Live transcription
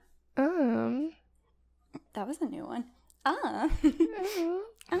That was a new one. Ah.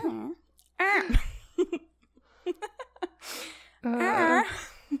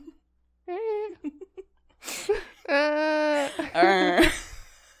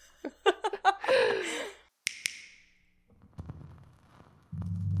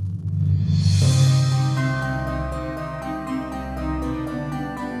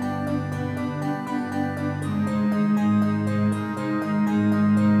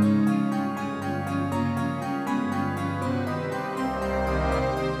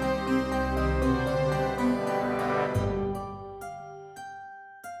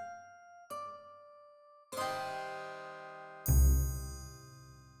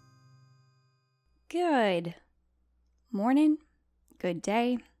 Good morning, good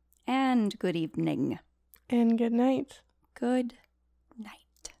day, and good evening. And good night. Good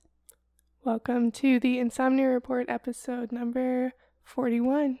night. Welcome to the Insomnia Report episode number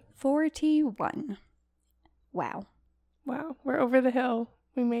 41. 41. Wow. Wow, we're over the hill.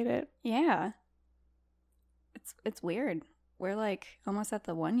 We made it. Yeah. It's weird. We're like almost at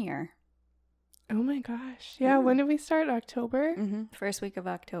the 1 year. Oh my gosh. Yeah, when did we start? October? First week of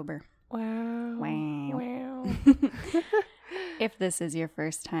October. Wow. Wow. If this is your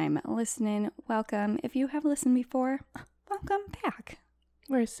first time listening, welcome. If you have listened before, welcome back.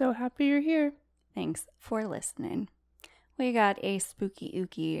 We're so happy you're here. Thanks for listening. We got a spooky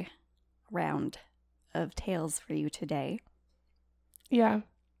ooky round of tales for you today. Yeah.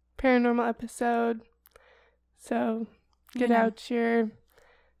 Paranormal episode. So get out your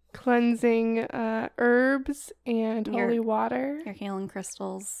cleansing herbs and holy water. Your healing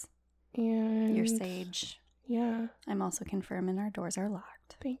crystals. And your sage. Yeah. I'm also confirming our doors are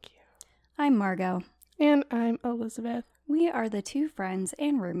locked. Thank you. I'm Margot. And I'm Elizabeth. We are the two friends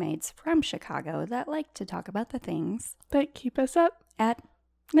and roommates from Chicago that like to talk about the things that keep us up at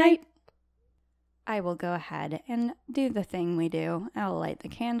night. I will go ahead and do the thing we do. I'll light the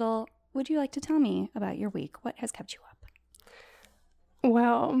candle. Would you like to tell me about your week? What has kept you up?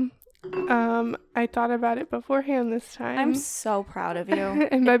 Well, I thought about it beforehand this time. I'm so proud of you.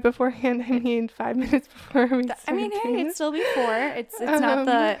 And by beforehand, I mean 5 minutes before we started. I mean, hey, it's still before. It's not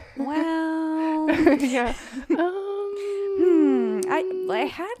the, well. Yeah. I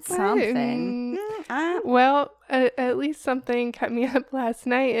had something. Well, at least something kept me up last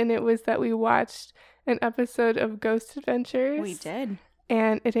night, and it was that we watched an episode of Ghost Adventures. We did.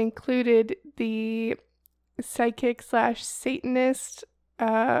 And it included the psychic/Satanist,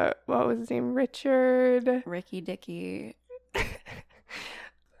 what was his name? Ricky Dicky.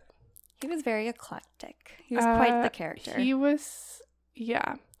 He was very eclectic. He was quite the character. He was,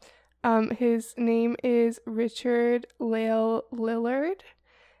 yeah. His name is Richard Lillard,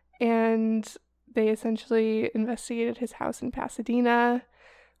 and they essentially investigated his house in Pasadena.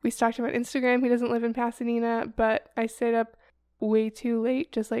 We stalked him on Instagram. He doesn't live in Pasadena, but I stayed up way too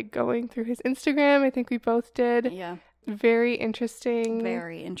late just like going through his Instagram. I think we both did. Yeah. Very interesting.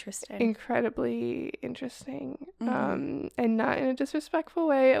 Very interesting. Incredibly interesting. And not in a disrespectful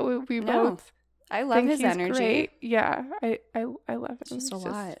way. We both. I love his energy. Great. Yeah, I love him. It's just a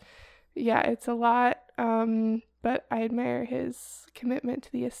lot. Yeah, it's a lot. But I admire his commitment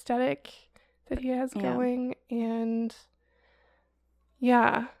to the aesthetic that he has going. And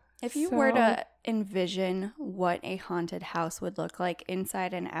yeah. If you were to envision what a haunted house would look like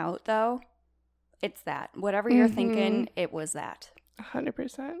inside and out, though, it's that. Whatever you're thinking, it was that.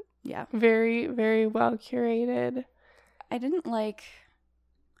 100%. Yeah. Very, very well curated.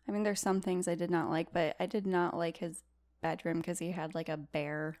 There's some things I did not like, but I did not like his bedroom because he had like a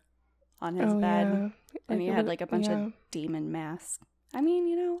bear on his bed. Yeah. And he had like a bunch of demon masks. I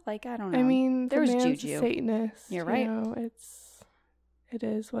mean, I don't know. I mean, there was man's juju. A Satanist. You're right. It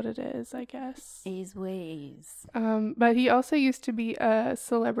is what it is, I guess. His ways. But he also used to be a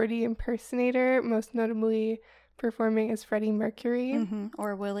celebrity impersonator, most notably performing as Freddie Mercury.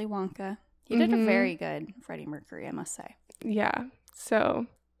 Or Willy Wonka. He did a very good Freddie Mercury, I must say. Yeah. So,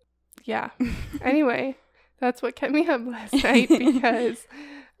 yeah. Anyway, that's what kept me up last night because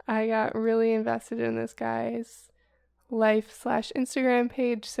I got really invested in this guy's life/Instagram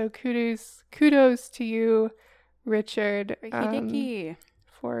page. So kudos to you, Richard, Ricky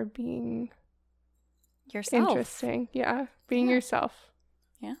for being yourself. Interesting. Yeah. Being yourself.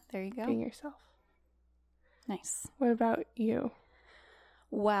 Yeah, there you go. Being yourself. Nice. What about you?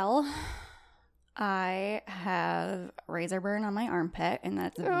 Well, I have razor burn on my armpit, and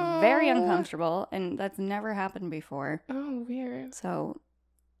that's very uncomfortable, and that's never happened before. Oh, weird. So,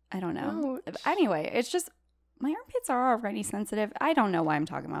 I don't know. Ouch. Anyway, it's just my armpits are already sensitive. I don't know why I'm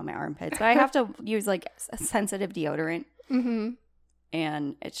talking about my armpits, but I have to use like a sensitive deodorant. Mm-hmm.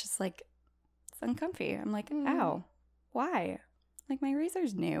 And it's just like, uncomfy. I'm like, ow, why? Like, my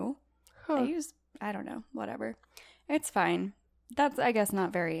razor's new. I don't know, whatever. It's fine. That's, I guess,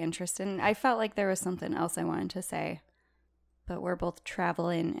 not very interesting. I felt like there was something else I wanted to say, but we're both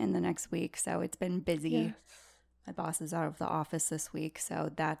traveling in the next week, so it's been busy. Yes. My boss is out of the office this week,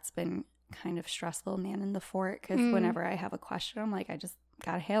 so that's been kind of stressful, man in the fort, because whenever I have a question, I'm like, I just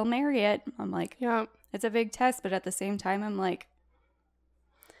gotta Hail Mary it. I'm like, yeah, it's a big test, but at the same time, I'm like,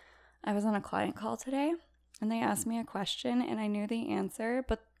 I was on a client call today, and they asked me a question, and I knew the answer,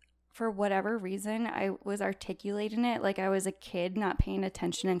 but for whatever reason, I was articulating it like I was a kid not paying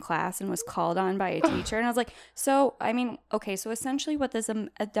attention in class and was called on by a teacher. And I was like, so, I mean, okay, so essentially what this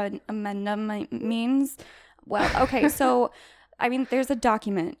amendment means, well, okay, so, I mean, there's a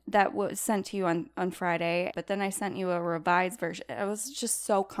document that was sent to you on Friday, but then I sent you a revised version. It was just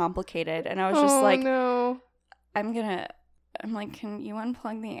so complicated. And I was just like, no. I'm like, can you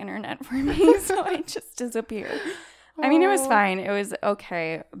unplug the internet for me? So I just disappeared. I mean, it was fine. It was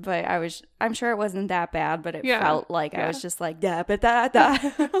okay, but I'm sure it wasn't that bad, but it felt like I was just like, da, ba, da, da.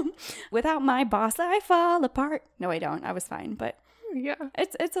 Without my boss, I fall apart. No, I don't. I was fine, but yeah,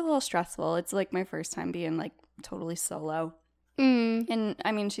 it's a little stressful. It's like my first time being like totally solo. And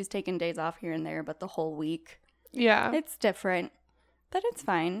I mean, she's taken days off here and there, but the whole week, yeah, it's different, but it's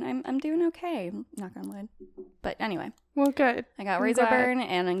fine. I'm doing okay. Knock on wood. But anyway, well, good. I got razor burn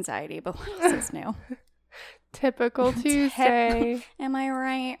and anxiety, but what else is new? Typical Tuesday. Am I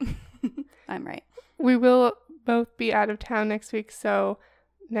right? I'm right. We will both be out of town next week, so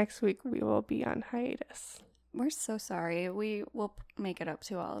next week we will be on hiatus. We're so sorry. We will make it up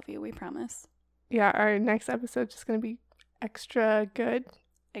to all of you, we promise. Yeah, our next episode is just going to be extra good.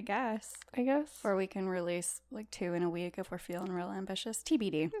 I guess. Or we can release like 2 in a week if we're feeling real ambitious.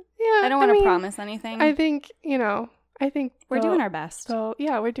 TBD. Yeah. I don't want to promise anything. I think, we're doing our best. So,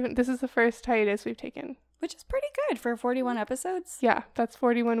 yeah, this is the first hiatus we've taken. Which is pretty good for 41 episodes. Yeah, that's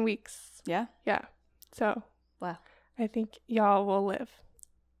 41 weeks. Yeah? Yeah. So, wow. I think y'all will live.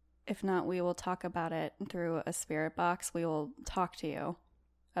 If not, we will talk about it through a spirit box. We will talk to you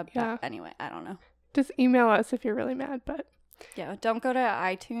about anyway, I don't know. Just email us if you're really mad, but yeah, don't go to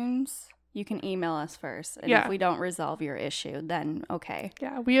iTunes. You can email us first. And if we don't resolve your issue, then okay.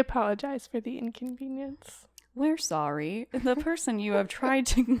 Yeah, we apologize for the inconvenience. We're sorry. The person you have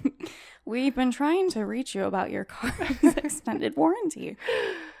we've been trying to reach you about your car's extended warranty.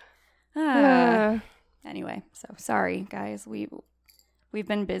 Anyway, so sorry, guys. We've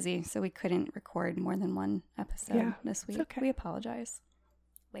been busy, so we couldn't record more than one episode this week. Okay. We apologize.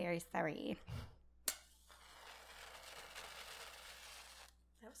 Very sorry.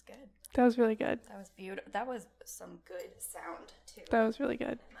 That was good. That was really good. That was beautiful. That was some good sound, too. That was really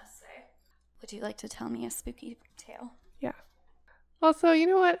good. I must say. Would you like to tell me a spooky tale? Yeah. Also, you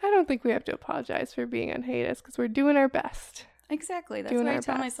know what? I don't think we have to apologize for being on hiatus because we're doing our best. Exactly. That's what I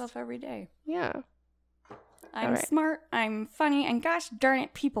tell myself every day. Yeah. I'm smart, I'm funny, and gosh darn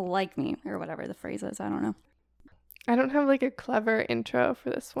it, people like me. Or whatever the phrase is. I don't know. I don't have like a clever intro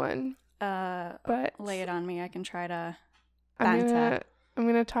for this one. But lay it on me. I can try to I'm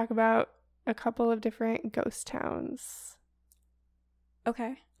gonna talk about a couple of different ghost towns.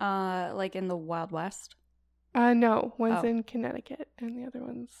 Okay. Like in the Wild West? No. One's in Connecticut and the other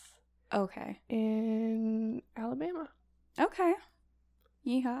one's in Alabama. Okay.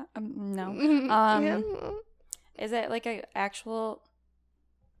 Yeehaw. No. Is it like a actual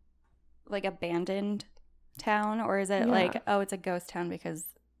like abandoned town, or is it like, oh, it's a ghost town because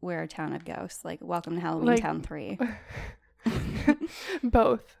we're a town of ghosts? Like, welcome to Halloween Town 3.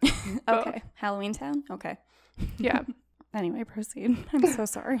 Both. Okay. Halloween Town? Okay. Yeah. Anyway, proceed. I'm so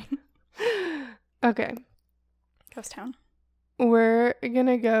sorry. Okay. Ghost town. We're going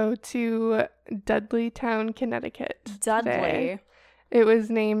to go to Dudley Town, Connecticut. Dudley. Today. It was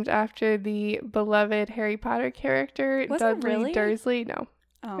named after the beloved Harry Potter character, Dudley really? Dursley. No,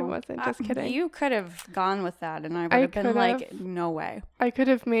 it wasn't. Just kidding. You could have gone with that, and I would have been like, no way. I could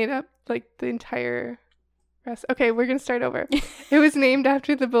have made up like the entire rest. Okay, we're going to start over. It was named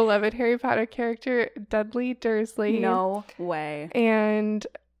after the beloved Harry Potter character, Dudley Dursley. No way. And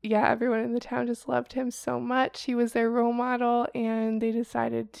yeah, everyone in the town just loved him so much. He was their role model, and they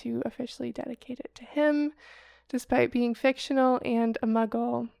decided to officially dedicate it to him, despite being fictional and a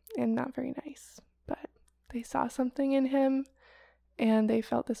muggle and not very nice. But they saw something in him, and they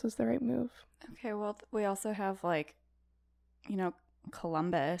felt this was the right move. Okay, well, we also have, like,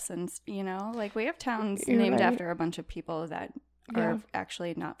 Columbus, and, like, we have towns named after a bunch of people that are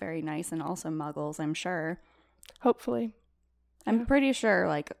actually not very nice and also muggles, I'm sure. Hopefully. I'm pretty sure,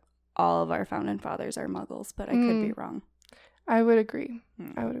 like, all of our founding fathers are muggles, but I could be wrong. I would agree.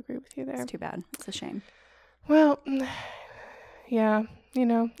 I would agree with you there. It's too bad. It's a shame. Well, yeah,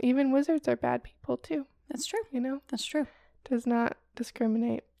 even wizards are bad people too. That's true. That's true. Does not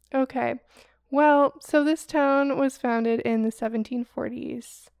discriminate. Okay. Well, so this town was founded in the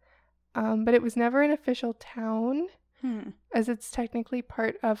 1740s, but it was never an official town, as it's technically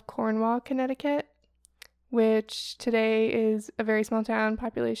part of Cornwall, Connecticut, which today is a very small town,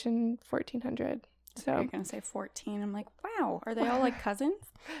 population 1,400. So you're gonna say 14. I'm like, wow, are they all like cousins?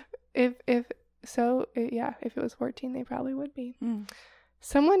 If it was 14, they probably would be.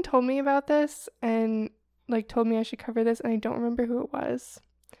 Someone told me about this and told me I should cover this, and I don't remember who it was.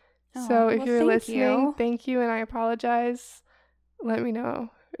 So if you're listening, thank you, and I apologize. Let me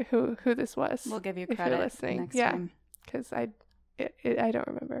know who this was. We'll give you credit if you're listening next time. Because I don't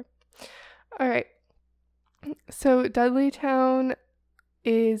remember. All right. So Dudley Town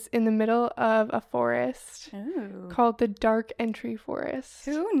is in the middle of a forest called the Dark Entry Forest.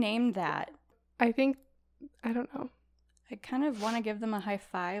 Who named that? I don't know. I kind of want to give them a high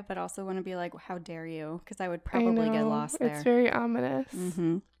five, but also want to be like, how dare you? Because I would probably get lost there. It's very ominous.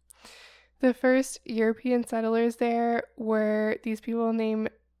 The first European settlers there were these people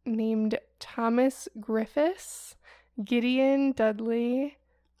named Thomas Griffiths, Gideon Dudley,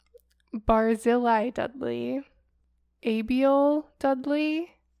 Barzillai Dudley, Abiel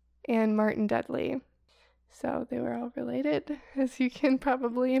Dudley, and Martin Dudley. So they were all related, as you can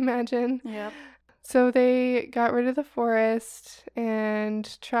probably imagine. Yep. So they got rid of the forest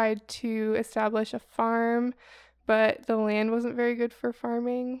and tried to establish a farm, but the land wasn't very good for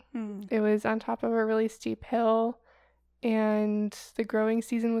farming. It was on top of a really steep hill, and the growing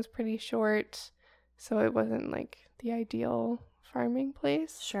season was pretty short, so it wasn't the ideal farming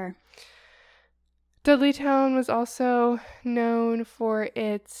place. Sure. Dudley Town was also known for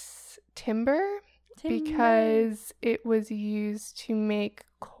its timber because it was used to make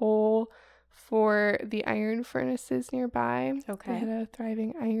coal for the iron furnaces nearby. Okay. They had a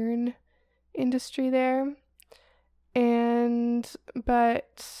thriving iron industry there.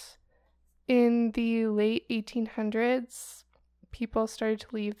 But in the late 1800s, people started to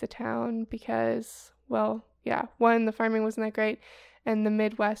leave the town because, one, the farming wasn't that great, and the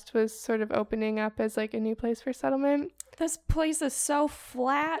Midwest was sort of opening up as a new place for settlement. This place is so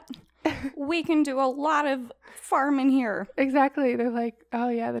flat. We can do a lot of farming here. Exactly. They're like, oh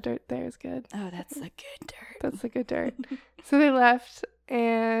yeah, the dirt there is good. Oh, that's the good dirt. That's the good dirt. So they left,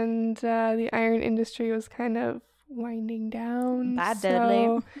 and the iron industry was kind of winding down. Bad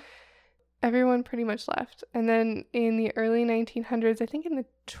Dudley. Everyone pretty much left. And then in the early 1900s, I think in the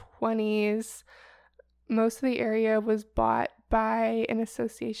 20s, most of the area was bought by an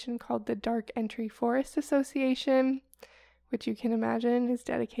association called the Dark Entry Forest Association, which you can imagine is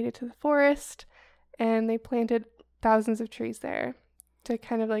dedicated to the forest. And they planted thousands of trees there to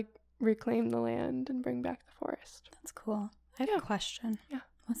kind of reclaim the land and bring back the forest. That's cool. I have a question. Yeah.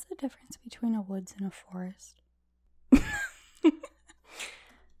 What's the difference between a woods and a forest?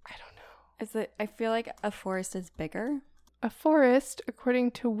 I don't know. I feel like a forest is bigger. A forest,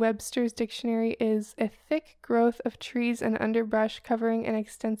 according to Webster's dictionary, is a thick growth of trees and underbrush covering an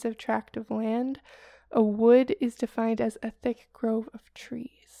extensive tract of land. A wood is defined as a thick grove of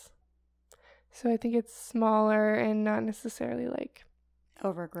trees. So I think it's smaller and not necessarily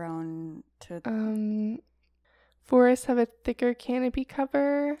overgrown to... Forests have a thicker canopy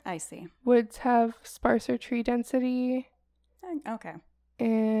cover. I see. Woods have sparser tree density. Okay.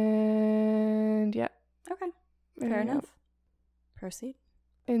 And yeah. Okay. Fair enough. Proceed.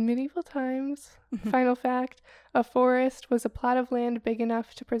 In medieval times, final fact, a forest was a plot of land big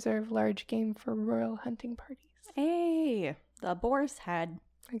enough to preserve large game for royal hunting parties. Hey, the boar's head.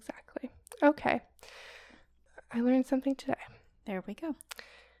 Exactly. Okay. I learned something today. There we go.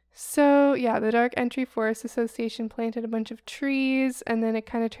 So, yeah, the Dark Entry Forest Association planted a bunch of trees, and then it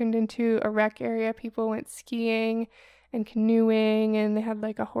kind of turned into a rec area. People went skiing and canoeing, and they had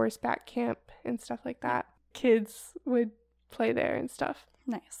a horseback camp and stuff like that. Kids would play there and stuff.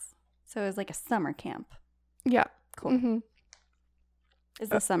 Nice. So it was a summer camp. Yeah. Cool. Mm-hmm. Is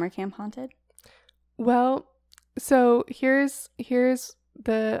the summer camp haunted? Well, so here's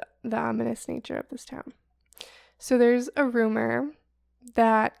the ominous nature of this town. So there's a rumor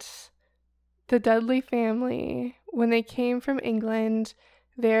that the Dudley family, when they came from England,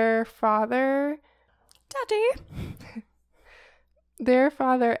 their father,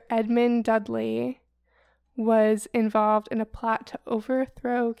 Edmund Dudley, was involved in a plot to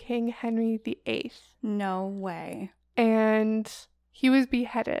overthrow King Henry VIII. No way. And he was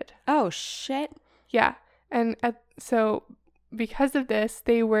beheaded. Oh, shit. Yeah. And so because of this,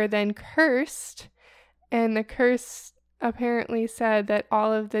 they were then cursed, and the curse apparently said that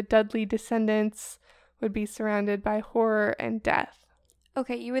all of the Dudley descendants would be surrounded by horror and death.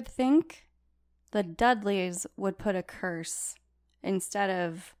 Okay, you would think the Dudleys would put a curse instead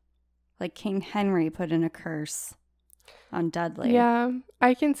of like King Henry put in a curse on Dudley. Yeah,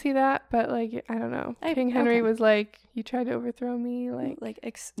 I can see that, but like, I don't know. King Henry was like, you tried to overthrow me,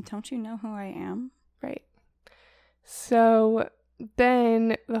 don't you know who I am? Right. So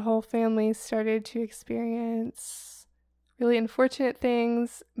then the whole family started to experience really unfortunate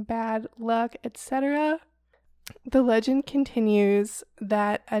things, bad luck, etc. The legend continues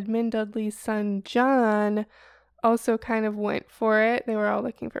that Edmund Dudley's son John also kind of went for it. They were all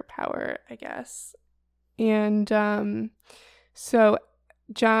looking for power, I guess. And so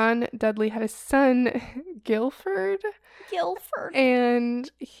John Dudley had a son, Guilford. And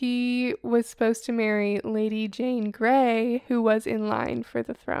he was supposed to marry Lady Jane Grey, who was in line for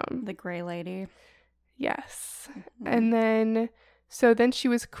the throne. The Grey Lady. Yes. Mm-hmm. And then she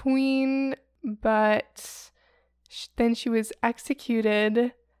was queen, but then she was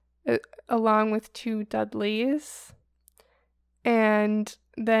executed along with 2 Dudleys. And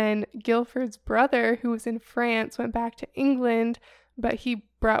then Guilford's brother, who was in France, went back to England, but he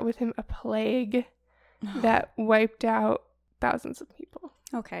brought with him a plague that wiped out thousands of people.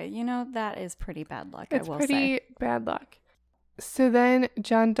 Okay, that is pretty bad luck, It's pretty bad luck. So then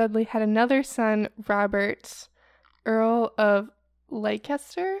John Dudley had another son, Robert, Earl of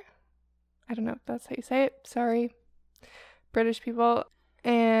Leicester. I don't know if that's how you say it. Sorry, British people.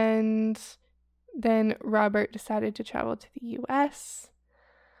 And then Robert decided to travel to the U.S.,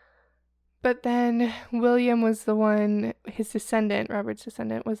 but then William was the one, Robert's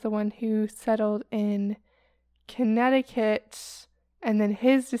descendant, was the one who settled in Connecticut, and then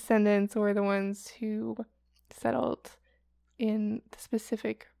his descendants were the ones who settled in the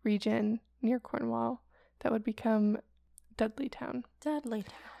specific region near Cornwall that would become Dudleytown.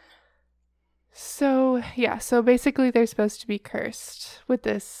 So basically they're supposed to be cursed with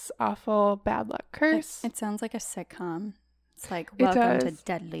this awful bad luck curse. It sounds like a sitcom. It's like, welcome to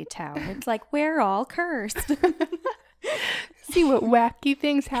Dudleytown. It's like, we're all cursed. See what wacky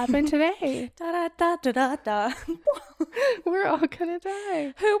things happen today. Da da da da da. We're all gonna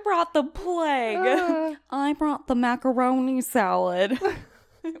die. Who brought the plague? I brought the macaroni salad.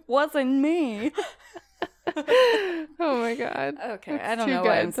 It wasn't me. Oh my god. Okay, I don't know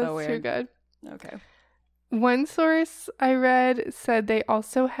why I'm so weird. That's too good. Okay. One source I read said they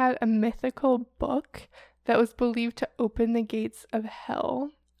also had a mythical book that was believed to open the gates of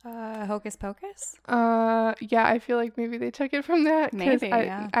hell. Hocus Pocus? Yeah, I feel like maybe they took it from that. Maybe,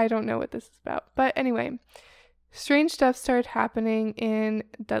 yeah. I don't know what this is about. But anyway, strange stuff started happening in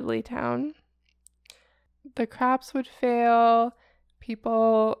Dudleytown. The crops would fail.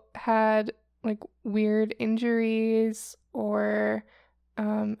 People had like weird injuries or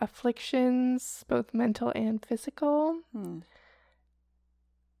afflictions, both mental and physical.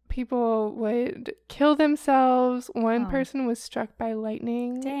 People would kill themselves. One person was struck by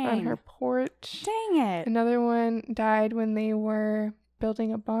lightning on her porch. Dang it. Another one died when they were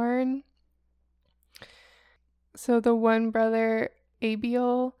building a barn. So the one brother,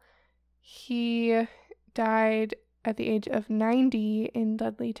 Abiel, he died at the age of 90 in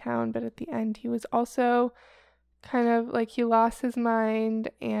Dudleytown, but at the end he was also kind of like, he lost his mind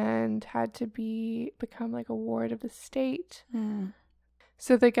and had to become like a ward of the state.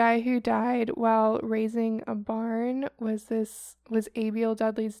 So the guy who died while raising a barn was Abiel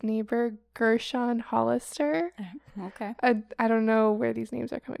Dudley's neighbor, Gershon Hollister. Okay. I don't know where these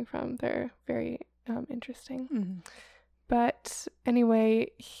names are coming from. They're very interesting. But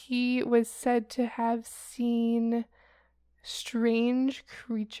anyway, he was said to have seen strange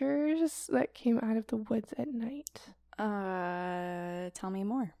creatures that came out of the woods at night. Tell me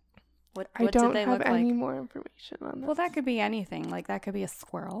more. What I don't did they have look any like? more information on this. Well, that could be anything. Like, that could be a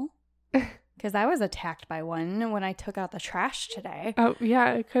squirrel. Because I was attacked by one when I took out the trash today. Oh,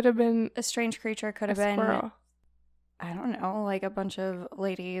 yeah. It could have been a strange creature. Could have been, squirrel. I don't know, like a bunch of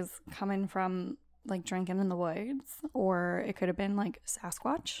ladies coming from, like, drinking in the woods. Or it could have been, like,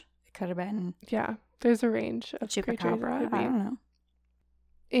 Sasquatch. It could have been... Yeah. There's a range of creatures. I don't know.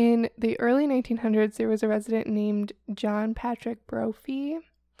 In the early 1900s, there was a resident named John Patrick Brophy.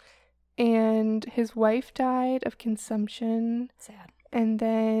 And his wife died of consumption. Sad. And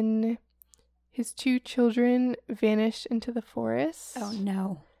then his 2 children vanished into the forest. Oh,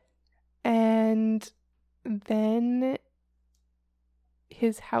 no. And then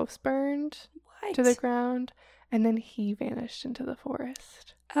his house burned to the ground. And then he vanished into the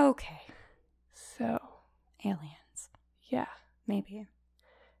forest. Okay. So. Aliens. Yeah. Maybe.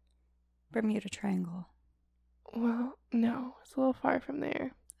 Bermuda Triangle. Well, no, it's a little far from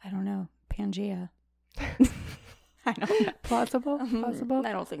there. I don't know. Pangea. I don't know. Plausible? Plausible?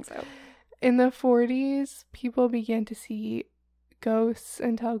 I don't think so. In the 40s, people began to see ghosts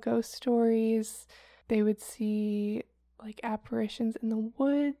and tell ghost stories. They would see like apparitions in the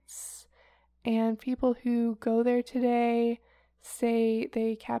woods, and people who go there today say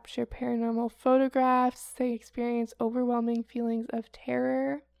they capture paranormal photographs. They experience overwhelming feelings of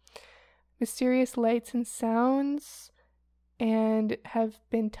terror, mysterious lights and sounds, and have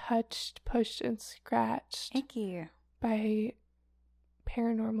been touched, pushed, and scratched Icky. by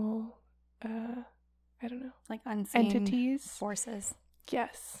paranormal, I don't know, like unseen entities, forces.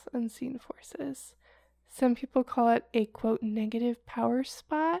 Yes, unseen forces. Some people call it a, quote, negative power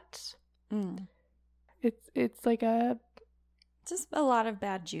spot. It's like just a lot of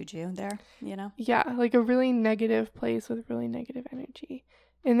bad juju there, you know? Yeah, like a really negative place with really negative energy.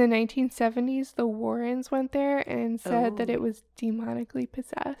 In the 1970s, the Warrens went there and said that it was demonically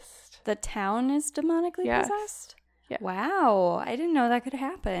possessed. The town is demonically possessed? Yeah. Wow, I didn't know that could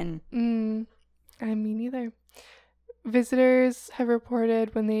happen. I mean, neither. Visitors have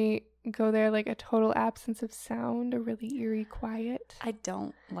reported when they go there, like a total absence of sound, a really eerie quiet. I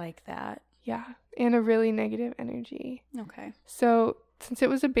don't like that. Yeah, and a really negative energy. Okay. So, since it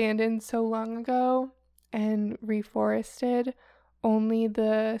was abandoned so long ago and reforested, only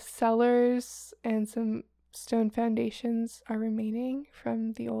the cellars and some stone foundations are remaining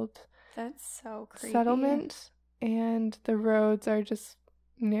from the old That's so creepy. settlement, and the roads are just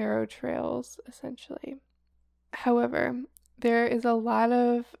narrow trails, essentially. However, there is a lot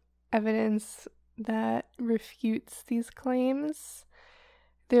of evidence that refutes these claims.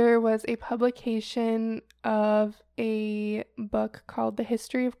 There was a publication of a book called The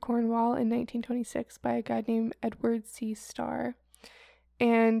History of Cornwall in 1926 by a guy named Edward C. Starr.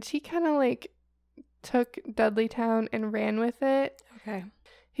 And he kind of like took Dudley Town and ran with it. Okay.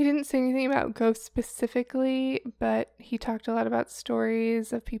 He didn't say anything about ghosts specifically, but he talked a lot about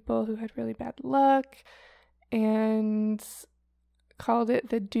stories of people who had really bad luck and called it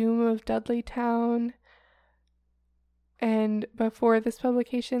the doom of Dudley Town. And before this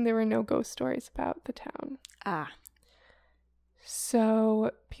publication, there were no ghost stories about the town.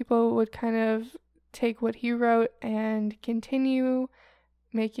 So people would kind of take what he wrote and continue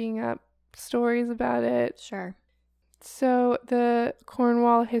making up stories about it. Sure. So the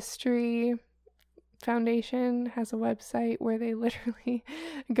Cornwall History Foundation has a website where they literally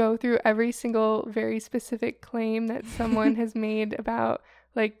go through every single very specific claim that someone has made about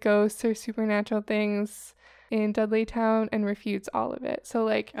like ghosts or supernatural things in Dudley Town and refutes all of it. So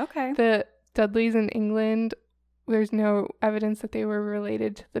like the Dudleys in England, there's no evidence that they were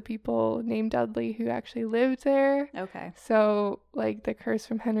related to the people named Dudley who actually lived there. Okay. So like the curse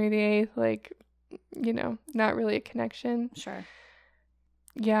from Henry VIII, like, you know, not really a connection. Sure.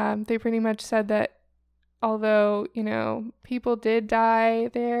 Yeah, they pretty much said that although, you know, people did die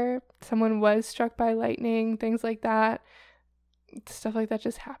there, someone was struck by lightning, things like that. Stuff like that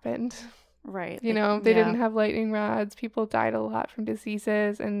just happened. Right. You know, they didn't have lightning rods. People died a lot from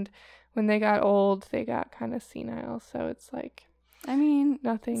diseases, and when they got old, they got kind of senile. So it's like, I mean,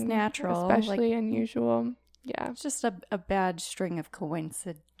 nothing it's natural, especially unusual. Yeah. It's just a bad string of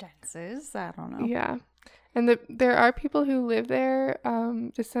coincidences. I don't know. Yeah. And there are people who live there,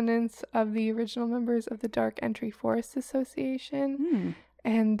 descendants of the original members of the Dark Entry Forest Association,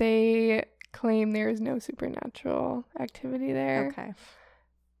 and they claim there is no supernatural activity there. Okay.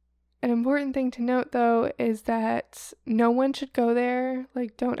 An important thing to note, though, is that no one should go there.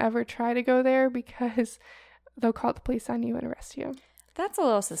 Like, don't ever try to go there because they'll call the police on you and arrest you. That's a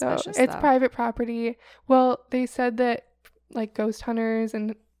little suspicious, so it's private property. Well, they said that, like, ghost hunters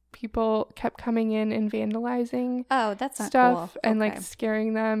and people kept coming in and vandalizing that's not stuff cool. and, like,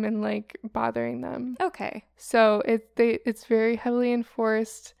 scaring them and, like, bothering them. Okay. So it's very heavily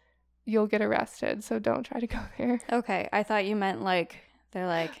enforced. You'll get arrested, so don't try to go there. Okay. I thought you meant, like... They're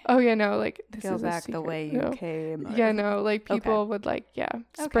like, oh yeah, no, like this go is back the way you came. Or... Yeah, no, like people would like,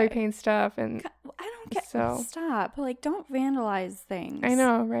 spray paint stuff, and I don't get. So stop, like don't vandalize things. I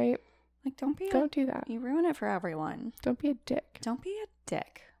know, right? Like don't do that. You ruin it for everyone. Don't be a dick. Don't be a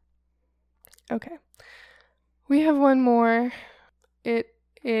dick. Okay, we have one more. It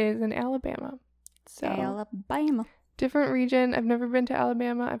is in Alabama. So Alabama. Different region. I've never been to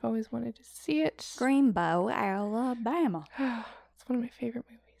Alabama. I've always wanted to see it. Greenbow, Alabama. It's one of my favorite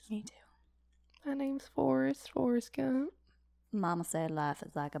movies. Me too. My name's Forrest Gump. Mama said life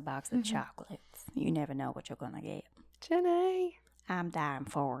is like a box of chocolates. You never know what you're gonna get. Jenny. I'm dying,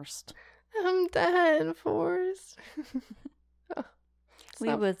 Forrest. I'm dying, Forrest.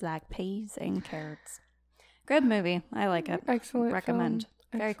 We was like peas and carrots. Good movie. I like it. Excellent. Recommend.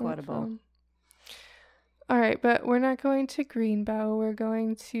 Film. Very Excellent quotable. Film. All right, but we're not going to Greenbow. We're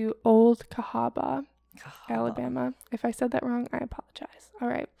going to Old Cahaba, Alabama. If I said that wrong, I apologize. All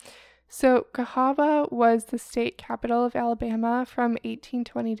right. So Cahaba was the state capital of Alabama from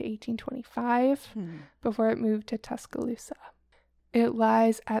 1820 to 1825 before it moved to Tuscaloosa. It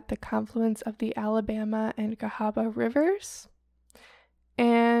lies at the confluence of the Alabama and Cahaba rivers.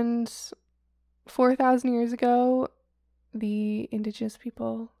 And 4,000 years ago, the indigenous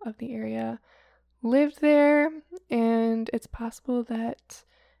people of the area lived there, and it's possible that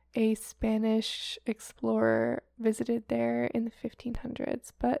a Spanish explorer visited there in the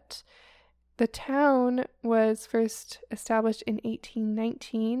 1500s, but the town was first established in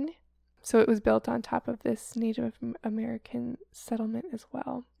 1819, so it was built on top of this Native American settlement as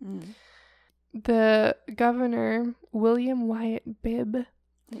well. The governor, William Wyatt Bibb,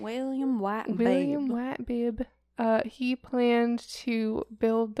 he planned to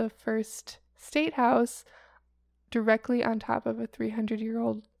build the first state house directly on top of a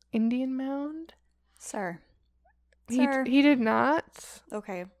 300-year-old Indian mound. Sir. He did not.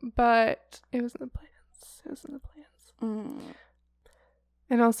 Okay. But it was in the plans.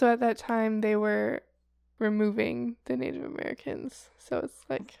 And also at that time they were removing the Native Americans. So it's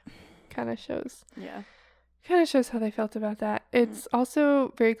like kind of shows. Yeah. Kind of shows how they felt about that. It's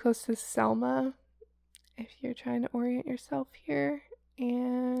also very close to Selma, if you're trying to orient yourself here.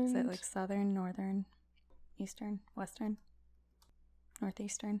 And is it like southern, northern, eastern, western,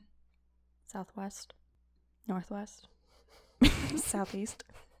 northeastern, southwest, northwest, southeast,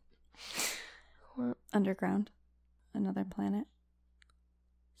 underground, another planet,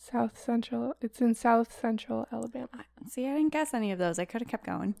 south central? It's in south central Alabama. See, I didn't guess any of those. I could have kept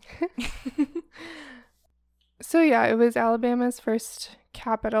going. So yeah, it was Alabama's first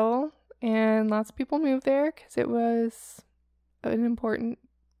capital, and lots of people moved there because it was an important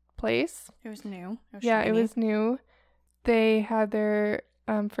place. It was new. It was new. They had their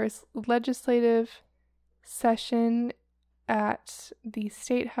first legislative session at the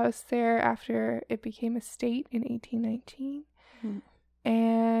state house there after it became a state in 1819.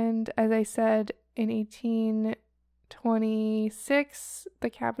 And as I said, in 1826, the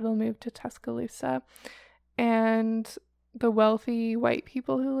capital moved to Tuscaloosa, and the wealthy white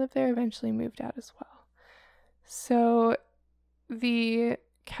people who lived there eventually moved out as well. So the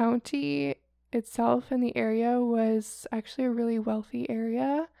county itself and the area was actually a really wealthy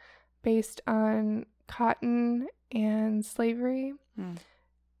area based on cotton and slavery.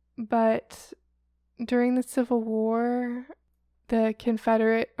 But during the Civil War, the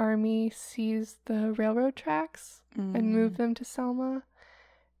Confederate Army seized the railroad tracks and moved them to Selma.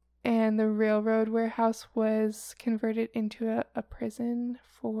 And the railroad warehouse was converted into a prison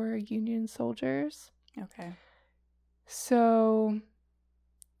for Union soldiers. Okay. So,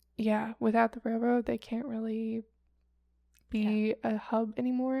 yeah, without the railroad, they can't really be a hub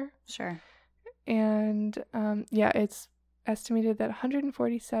anymore. Sure. And, it's estimated that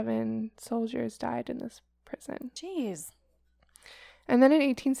 147 soldiers died in this prison. Jeez. And then in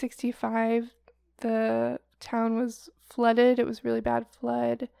 1865, the town was flooded. It was a really bad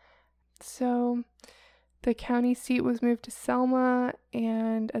flood. So the county seat was moved to Selma,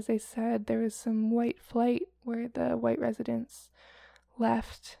 and as I said, there was some white flight where the white residents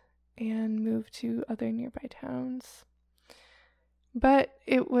left and moved to other nearby towns. But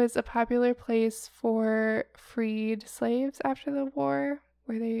it was a popular place for freed slaves after the war,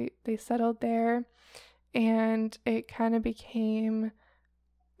 where they settled there, and it kind of became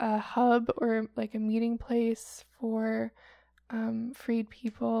a hub or like a meeting place for freed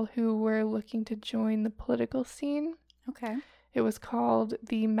people who were looking to join the political scene. Okay. It was called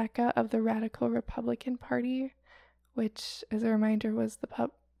the Mecca of the Radical Republican Party, which, as a reminder, was the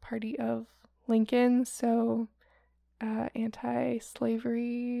party of Lincoln, so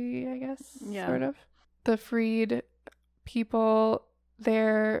anti-slavery, I guess, sort of. The freed people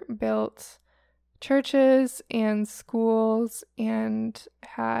there built churches and schools and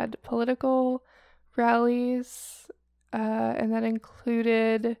had political rallies, and that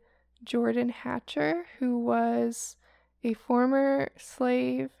included Jordan Hatcher, who was a former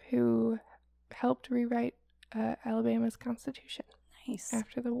slave who helped rewrite Alabama's constitution. Nice.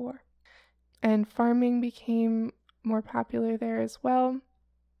 After the war. And farming became more popular there as well.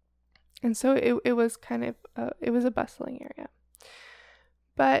 And so it was kind of, it was a bustling area.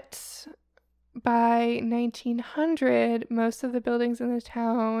 But by 1900, most of the buildings in the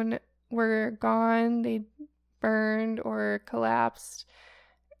town were gone. They burned or collapsed,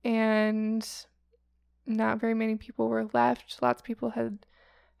 and not very many people were left. Lots of people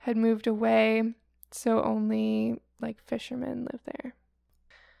had moved away. So only like fishermen live there.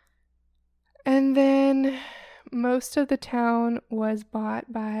 And then most of the town was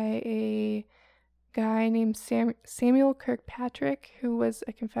bought by a guy named Samuel Kirkpatrick, who was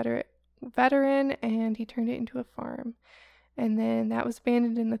a Confederate veteran, and he turned it into a farm. And then that was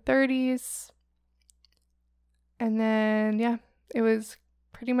abandoned in the 30s. And then, yeah, it was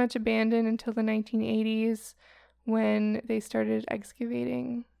pretty much abandoned until the 1980s when they started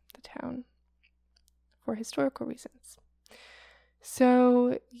excavating the town for historical reasons.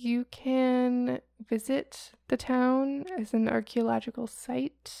 So you can visit the town as an archaeological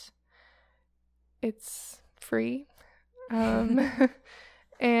site. It's free. And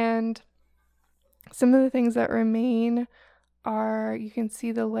some of the things that remain are, you can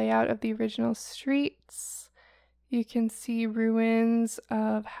see the layout of the original streets. You can see ruins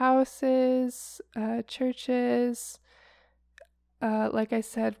of houses, churches. Like I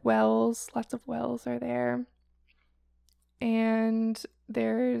said, wells. Lots of wells are there. And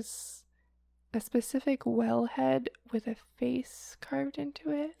there's a specific wellhead with a face carved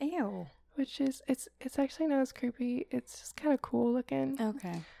into it. Ew. Which is, it's actually not as creepy. It's just kind of cool looking.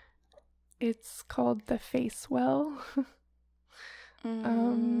 Okay. It's called the Face Well.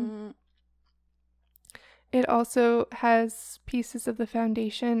 It also has pieces of the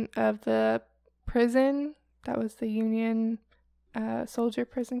foundation of the prison. That was the Union soldier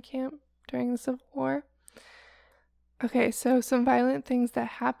prison camp during the Civil War. Okay, so some violent things that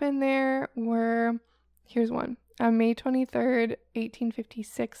happened there were, here's one. On May 23rd,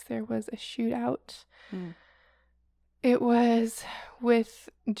 1856, there was a shootout. It was with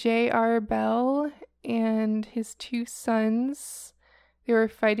J.R. Bell and his two sons. They were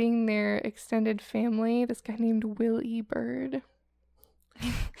fighting their extended family. This guy named Will E. Bird.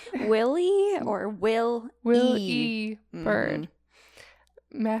 Willie or Will E. Bird.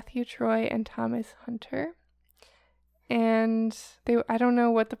 Matthew Troy and Thomas Hunter. And I don't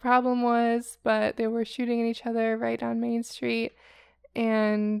know what the problem was, but they were shooting at each other right on Main Street.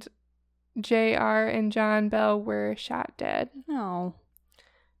 And J.R. and John Bell were shot dead. No.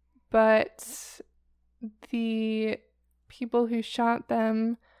 But the people who shot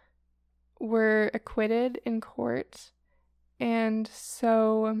them were acquitted in court. And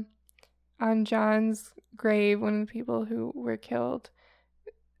so on John's grave, one of the people who were killed,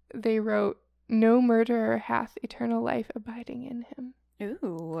 they wrote, "No murderer hath eternal life abiding in him."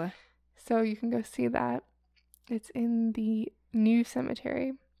 Ooh. So you can go see that. It's in the new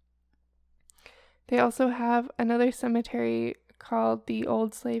cemetery. They also have another cemetery called the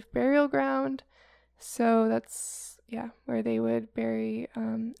Old Slave Burial Ground. So that's, where they would bury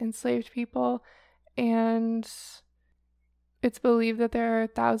enslaved people. And it's believed that there are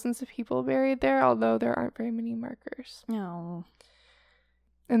thousands of people buried there, although there aren't very many markers. No.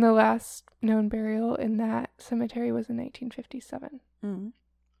 And the last known burial in that cemetery was in 1957.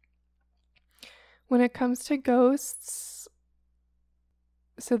 When it comes to ghosts,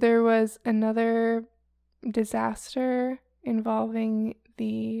 so there was another disaster involving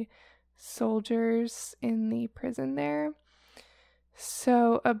the soldiers in the prison there.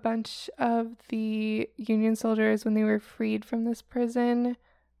 So a bunch of the Union soldiers, when they were freed from this prison,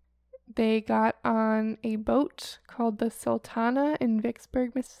 they got on a boat called the Sultana in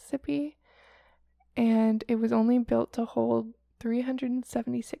Vicksburg, Mississippi, and it was only built to hold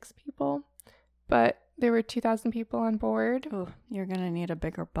 376 people, but there were 2,000 people on board. Oh, you're going to need a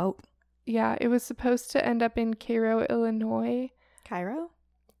bigger boat. Yeah, it was supposed to end up in Cairo, Illinois. Cairo?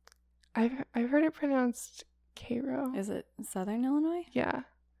 I've heard it pronounced Cairo. Is it Southern Illinois? Yeah.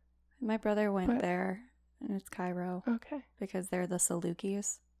 My brother went there, and it's Cairo. Okay. Because they're the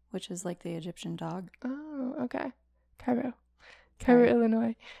Salukis, which is like the Egyptian dog. Oh, okay. Cairo, Sorry.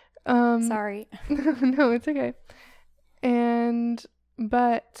 Illinois. Sorry. No, it's okay.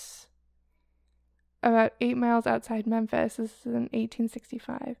 But about 8 miles outside Memphis, this is in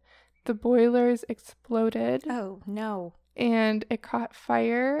 1865, the boilers exploded. Oh, no. And it caught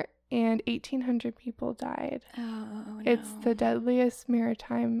fire, and 1,800 people died. Oh, no. It's the deadliest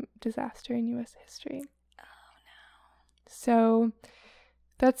maritime disaster in U.S. history. Oh, no. So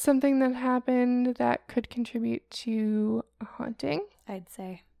that's something that happened that could contribute to a haunting, I'd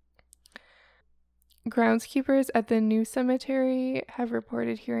say. Groundskeepers at the new cemetery have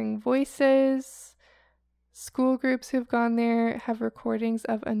reported hearing voices. School groups who've gone there have recordings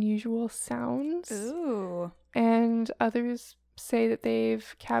of unusual sounds. Ooh. And others say that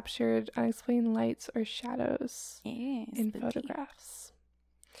they've captured unexplained lights or shadows in photographs.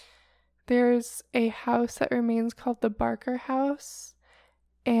 There's a house that remains called the Barker House.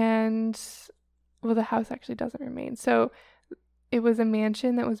 And, well, the house actually doesn't remain. So It was a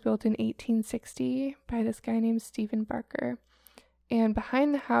mansion that was built in 1860 by this guy named Stephen Barker. And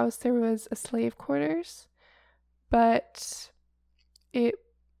behind the house, there was a slave quarters, but the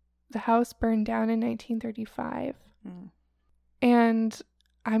house burned down in 1935. And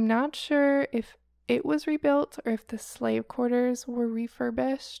I'm not sure if it was rebuilt or if the slave quarters were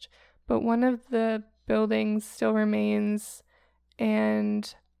refurbished, but one of the buildings still remains,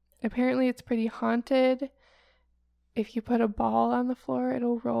 and apparently it's pretty haunted. If you put a ball on the floor,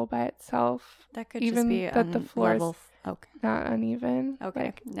 it'll roll by itself. That could even just be that the floor is not uneven.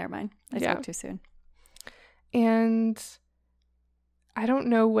 Okay, never mind. I spoke too soon. And I don't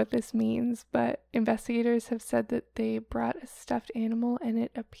know what this means, but investigators have said that they brought a stuffed animal and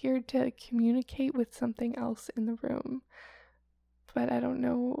it appeared to communicate with something else in the room. But I don't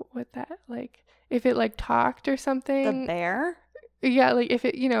know what that, like, if it like talked or something. The bear? Yeah, like if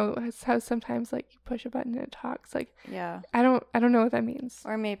it, how sometimes like you push a button and it talks. Like, yeah, I don't know what that means.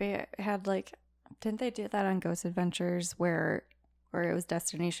 Or maybe it had like, didn't they do that on Ghost Adventures where it was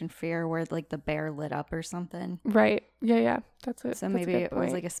Destination Fear where like the bear lit up or something? Right. Yeah. That's it. So maybe it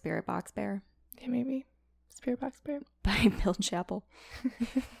was like a spirit box bear. Yeah, maybe spirit box bear by Bill Chappell.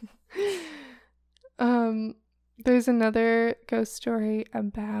 There's another ghost story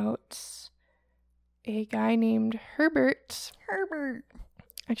about a guy named Herbert.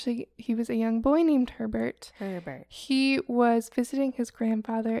 Actually, he was a young boy named Herbert. He was visiting his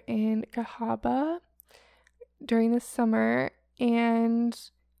grandfather in Cahaba during the summer, and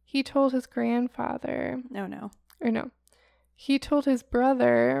he told his grandfather... He told his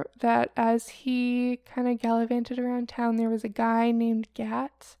brother that as he kind of gallivanted around town, there was a guy named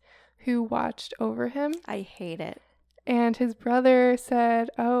Gat who watched over him. I hate it. And his brother said,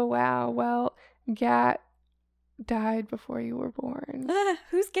 "Oh, wow, well... Gat died before you were born."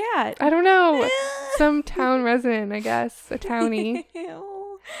 Who's Gat? I don't know. Some town resident, I guess. A townie.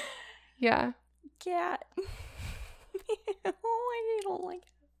 Ew. Yeah. Gat. I don't like it.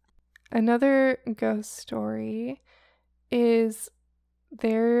 Another ghost story is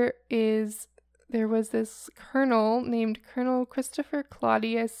there was this colonel named Colonel Christopher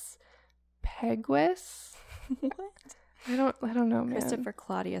Claudius Pegwis. What? I don't know, man. Christopher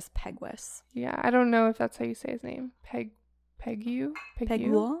Claudius Pegwis. Yeah, I don't know if that's how you say his name. Pegu?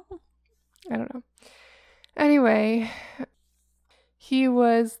 I don't know. Anyway, he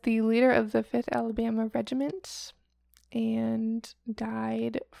was the leader of the 5th Alabama Regiment and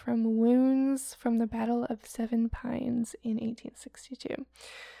died from wounds from the Battle of Seven Pines in 1862.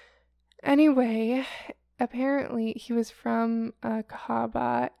 Anyway, apparently he was from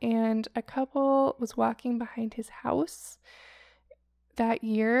Cahaba, and a couple was walking behind his house that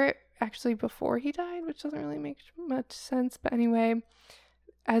year, actually before he died, which doesn't really make much sense. But anyway,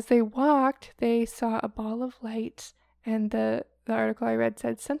 as they walked, they saw a ball of light, and the article I read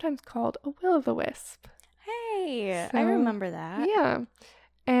said sometimes called a will-o'-the-wisp. Hey, so, I remember that. Yeah.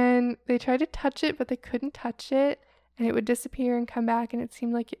 And they tried to touch it, but they couldn't touch it, and it would disappear and come back, and it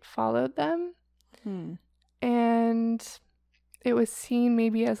seemed like it followed them. And it was seen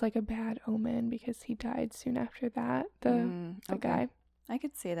maybe as like a bad omen because he died soon after that, the guy. I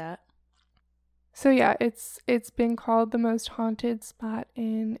could see that. So yeah, it's been called the most haunted spot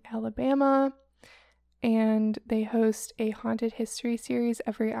in Alabama, and they host a haunted history series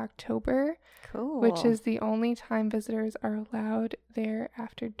every October. Cool. Which is the only time visitors are allowed there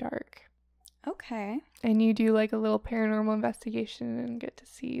after dark. Okay. And you do like a little paranormal investigation and get to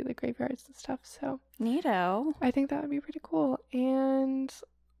see the graveyards and stuff. So neato. I think that would be pretty cool. And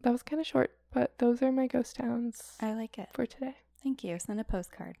that was kind of short, but those are my ghost towns. I like it. For today. Thank you. Send a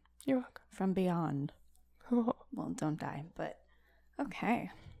postcard. You're welcome. From beyond. Oh. Well, don't die, but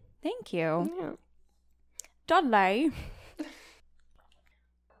okay. Thank you. Yeah. Dudley.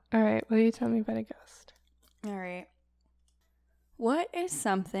 All right. Will you tell me about a ghost? All right. What is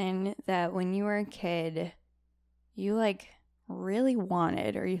something that when you were a kid, you like really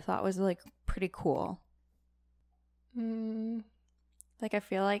wanted or you thought was like pretty cool? Like I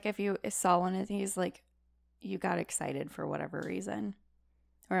feel like if you saw one of these, like you got excited for whatever reason.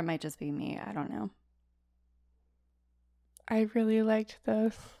 Or it might just be me. I don't know. I really liked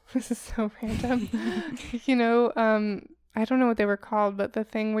those. This is so random. I don't know what they were called, but the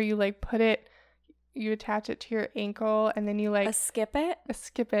thing where you like you attach it to your ankle and then you like... A skip it? A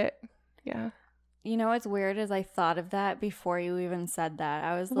skip it. Yeah. You know what's weird is I thought of that before you even said that.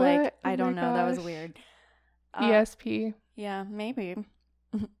 I was like, I don't know. Gosh. That was weird. ESP. Yeah, maybe.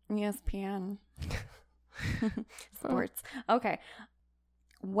 ESPN. Sports. Okay.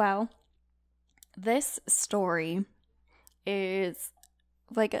 Well, this story is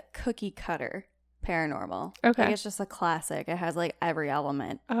like a cookie cutter Paranormal. Okay. Like, it's just a classic. It has like every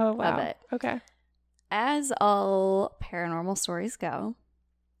element Oh, wow. of it. Okay. As all paranormal stories go,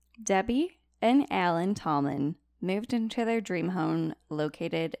 Debbie and Alan Tallman moved into their dream home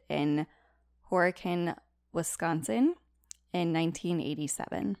located in Horicon, Wisconsin in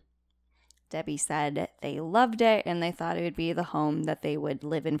 1987. Debbie said they loved it and they thought it would be the home that they would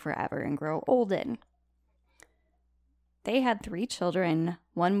live in forever and grow old in. They had 3 children,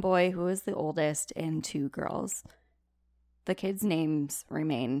 1 boy who was the oldest, and 2 girls. The kids' names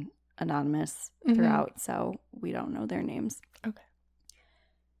remain anonymous throughout, so we don't know their names. Okay.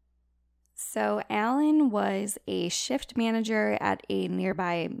 So Alan was a shift manager at a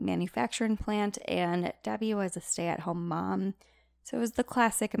nearby manufacturing plant, and Debbie was a stay-at-home mom. So it was the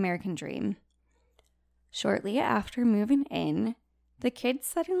classic American dream. Shortly after moving in, the kids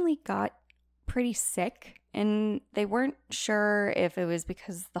suddenly got pretty sick, and they weren't sure if it was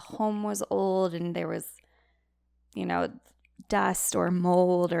because the home was old and there was, dust or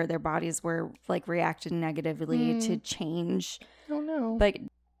mold, or their bodies were like reacting negatively to change. Oh no.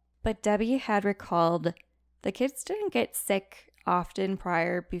 But Debbie had recalled the kids didn't get sick often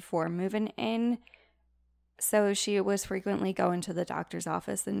before moving in. So she was frequently going to the doctor's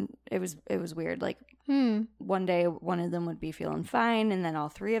office, and it was weird. Like one day one of them would be feeling fine, and then all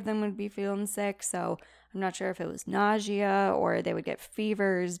 3 of them would be feeling sick. So I'm not sure if it was nausea or they would get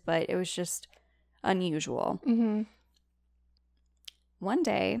fevers, but it was just unusual. Mm-hmm. One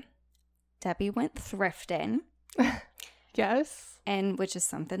day, Debbie went thrifting. Yes. And which is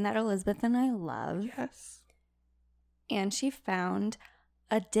something that Elizabeth and I love. Yes. And she found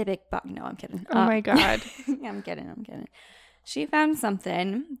a Dybbuk bug. No, I'm kidding. Oh my God. I'm kidding. She found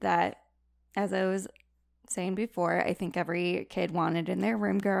something that, as I was saying before, I think every kid wanted in their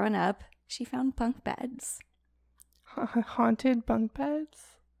room growing up. She found bunk beds. Haunted bunk beds?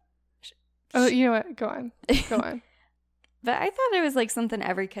 Oh, you know what? Go on. But I thought it was like something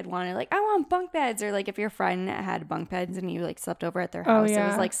every kid wanted. Like, I want bunk beds. Or like if your friend had bunk beds and you like slept over at their house, It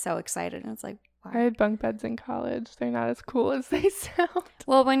was like so excited. And it's like, wow. I had bunk beds in college. They're not as cool as they sound.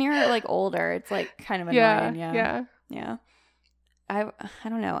 Well, when you're like older, it's like kind of annoying. Yeah. I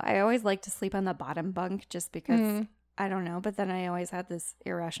don't know. I always like to sleep on the bottom bunk just because I don't know. But then I always had this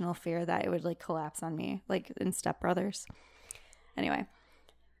irrational fear that it would like collapse on me, like in Step Brothers. Anyway.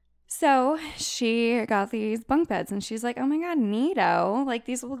 So she got these bunk beds and she's like, oh my God, neato. Like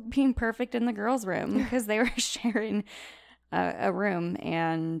these will be perfect in the girls' room because they were sharing a room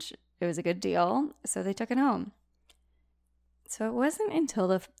and it was a good deal. So they took it home. So it wasn't until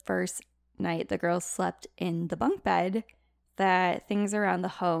the first night the girls slept in the bunk bed that things around the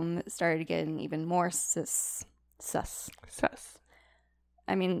home started getting even more sus.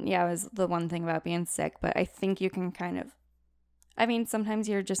 I mean, yeah, it was the one thing about being sick, but I think you can kind of, sometimes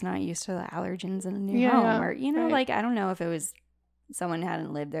you're just not used to the allergens in a new home or, right. Like, I don't know if it was someone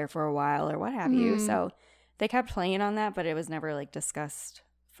hadn't lived there for a while or what have you. So they kept playing on that, but it was never like discussed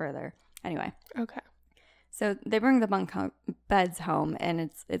further. Anyway. Okay. So they bring the bunk beds home and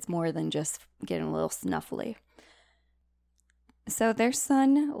it's more than just getting a little snuffly. So their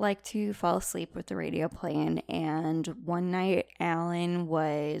son liked to fall asleep with the radio playing, and one night Alan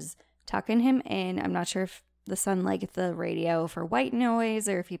was tucking him in. I'm not sure if the son liked the radio for white noise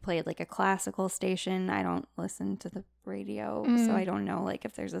or if he played like a classical station. I don't listen to the radio, so I don't know like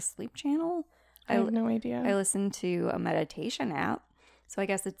if there's a sleep channel. I have no idea. I listen to a meditation app, so I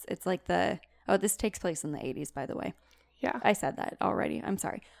guess it's like this takes place in the 80s, by the way. Yeah. I said that already. I'm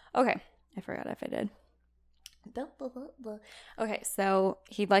sorry. Okay. I forgot if I did. Okay, so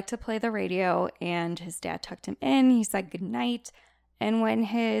he'd like to play the radio, and his dad tucked him in. He said goodnight, and when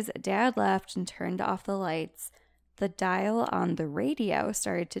his dad left and turned off the lights, the dial on the radio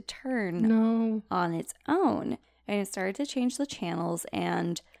started to turn on its own, and it started to change the channels,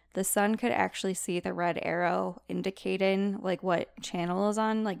 and the son could actually see the red arrow indicating like what channel is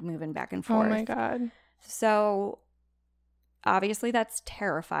on, like moving back and forth. Oh my God. So obviously that's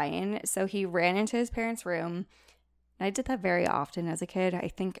terrifying. So he ran into his parents' room. And I did that very often as a kid. I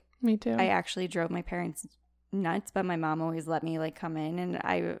think me too. I actually drove my parents nuts, but my mom always let me like come in, and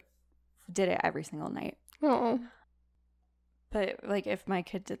I did it every single night. Oh. But like if my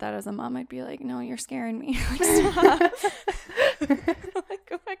kid did that as a mom, I'd be like, no, you're scaring me. Like, stop. Like,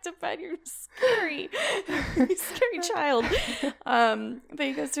 go back to bed. You're scary. You're a scary child. But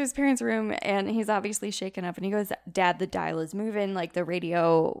he goes to his parents' room and he's obviously shaken up, and he goes, Dad, the dial is moving. Like the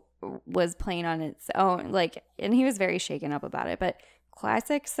radio was playing on its own. Like, and he was very shaken up about it. But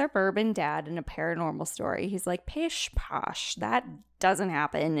classic suburban dad in a paranormal story. He's like, pish posh. That doesn't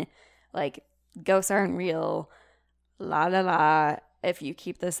happen. Like, ghosts aren't real. La la la. if you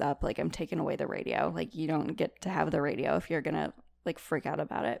keep this up, like, I'm taking away the radio. Like, you don't get to have the radio if you're gonna, like, freak out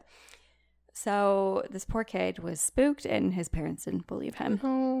about it. So this poor kid was spooked, and his parents didn't believe him.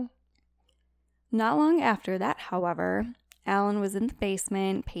 Oh. Not long after that, however, Alan was in the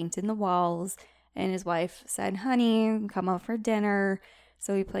basement painting the walls, and his wife said, honey, come out for dinner.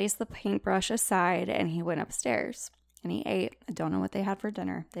 So he placed the paintbrush aside, and he went upstairs, and he ate. I don't know what they had for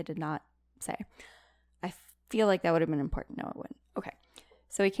dinner. They did not say. I feel like that would have been important. No, it wouldn't. Okay.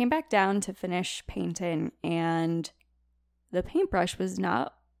 So he came back down to finish painting, and the paintbrush was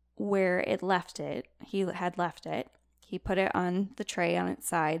not where it left it. He had left it. He put it on the tray on its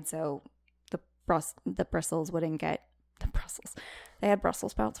side so the bristles wouldn't get the Brussels. They had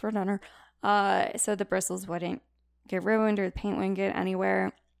Brussels sprouts for dinner. So the bristles wouldn't get ruined or the paint wouldn't get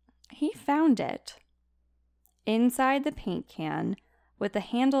anywhere. He found it inside the paint can with the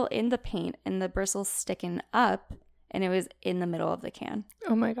handle in the paint and the bristles sticking up, and it was in the middle of the can.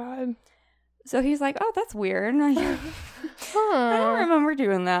 Oh my God. So he's like, oh, that's weird. I don't remember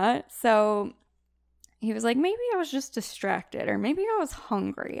doing that. So he was like, maybe I was just distracted, or maybe I was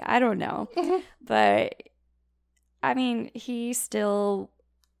hungry. I don't know. But, I mean, he still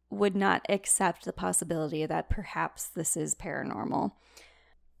would not accept the possibility that perhaps this is paranormal.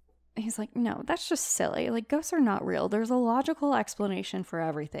 He's like, no, that's just silly. Like, ghosts are not real. There's a logical explanation for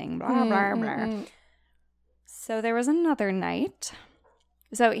everything. Blah, blah, blah. So there was another night.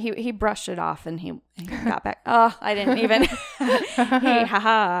 So he brushed it off, and he got back. Oh, I didn't even. Hey,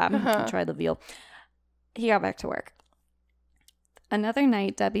 haha. Try the veal. He got back to work. Another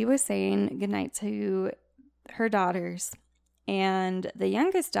night, Debbie was saying goodnight to her daughters, and the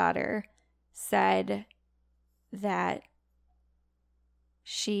youngest daughter said that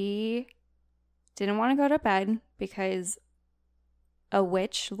she didn't want to go to bed because a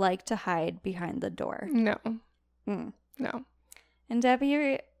witch liked to hide behind the door. No. No. And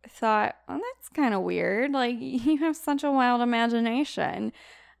Debbie thought, oh, that's kind of weird. Like, you have such a wild imagination.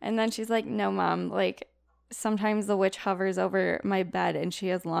 And then she's like, no, Mom, like, sometimes the witch hovers over my bed and she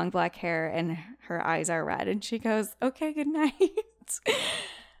has long black hair and her eyes are red. And she goes, okay, good night.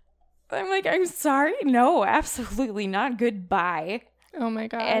 I'm like, I'm sorry. No, absolutely not. Goodbye. Oh my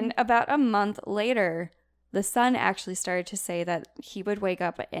God. And about a month later, the son actually started to say that he would wake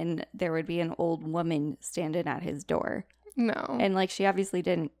up and there would be an old woman standing at his door. No. And, like, she obviously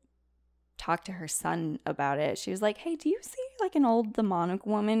didn't talk to her son about it. She was like, hey, do you see, like, an old demonic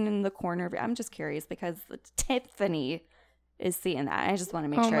woman in the corner? I'm just curious because Tiffany is seeing that. I just want to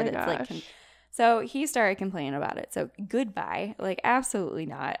make sure that it's, like, so he started complaining about it. So, goodbye. Like, absolutely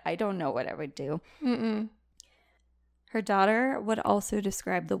not. I don't know what I would do. Mm-mm. Her daughter would also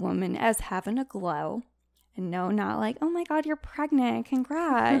describe the woman as having a glow. And no, not like, oh, my God, you're pregnant.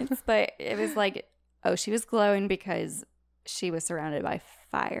 Congrats. But it was like, oh, she was glowing because she was surrounded by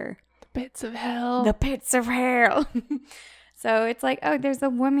fire. The pits of hell. The pits of hell. So it's like, oh, there's a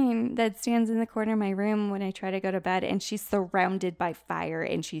woman that stands in the corner of my room when I try to go to bed, and she's surrounded by fire,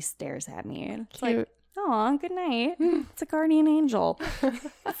 and she stares at me. And it's Cute. like, oh, good night. It's a guardian angel.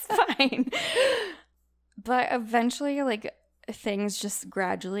 It's fine. But eventually, like, things just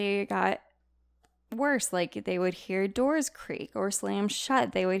gradually got worse. Like, they would hear doors creak or slam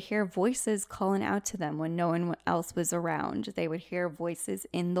shut. They would hear voices calling out to them when no one else was around. They would hear voices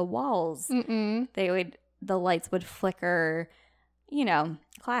in the walls. The lights would flicker. You know,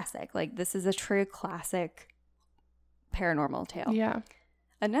 classic. Like, this is a true classic paranormal tale. Yeah.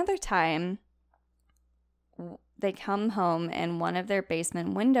 Another time, they come home and one of their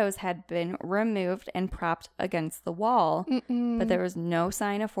basement windows had been removed and propped against the wall. But there was no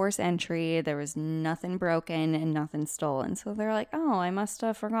sign of forced entry. There was nothing broken and nothing stolen. So they're like, oh, I must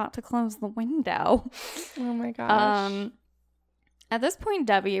have forgot to close the window. Oh my gosh. At this point,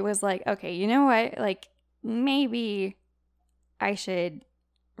 Debbie was like, okay, you know what? Like, maybe I should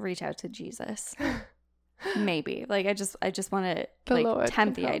reach out to Jesus. Maybe. Like, I just want to, like,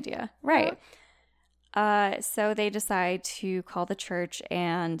 tempt the idea. Right. So they decide to call the church,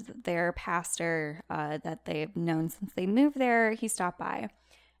 and their pastor that they've known since they moved there, he stopped by.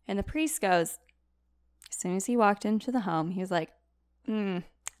 And the priest goes, as soon as he walked into the home, he was like, don't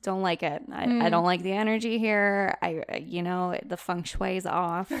like it. I don't like the energy here. The feng shui is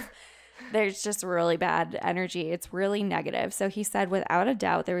off. There's just really bad energy. It's really negative. So he said, without a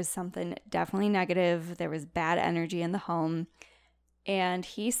doubt, there was something definitely negative. There was bad energy in the home. And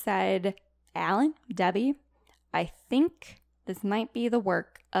he said, Alan, Debbie, I think this might be the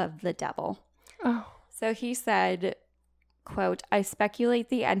work of the devil. Oh. So he said, quote, I speculate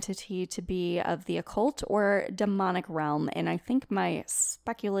the entity to be of the occult or demonic realm, and I think my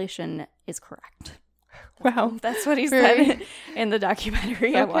speculation is correct. Wow. That's what he said in the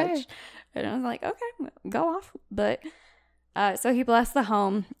documentary I watched. And I was like, okay, go off. But so he blessed the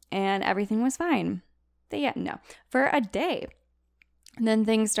home and everything was fine. But yeah, no. For a day. And then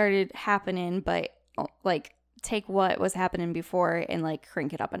things started happening, but like take what was happening before and like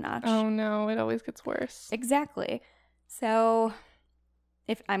crank it up a notch. Oh no, it always gets worse. Exactly. So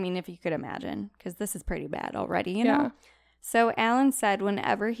if you could imagine, because this is pretty bad already, you know? So Alan said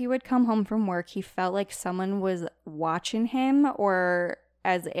whenever he would come home from work, he felt like someone was watching him, or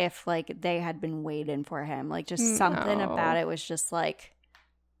as if like they had been waiting for him. Like just something about it was just like,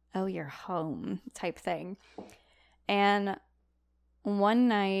 oh, you're home type thing. And one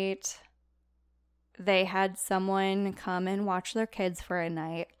night they had someone come and watch their kids for a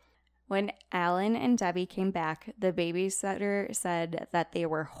night. When Alan and Debbie came back, the babysitter said that they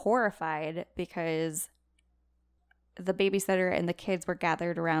were horrified because the babysitter and the kids were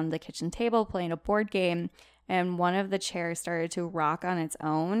gathered around the kitchen table playing a board game, and one of the chairs started to rock on its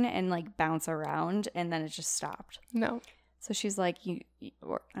own and like bounce around, and then it just stopped. No. So she's like,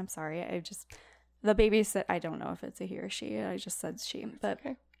 I'm sorry, the babysitter, I don't know if it's a he or she, I just said she, but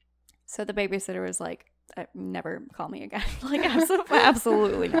okay. So the babysitter was like, never call me again. Like,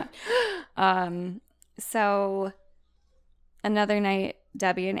 absolutely not. So another night,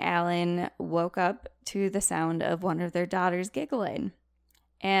 Debbie and Alan woke up to the sound of one of their daughters giggling.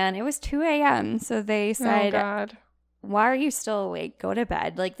 And it was 2 a.m. So they said, oh, God. Why are you still awake? Go to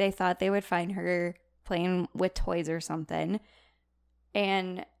bed. Like, they thought they would find her playing with toys or something.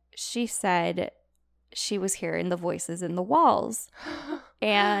 And she said she was hearing the voices in the walls.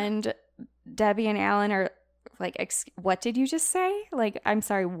 And Debbie and Alan are like, what did you just say? Like, I'm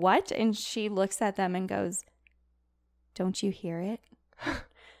sorry, what? And she looks at them and goes, don't you hear it?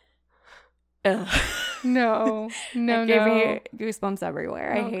 Ugh. No. It gave me goosebumps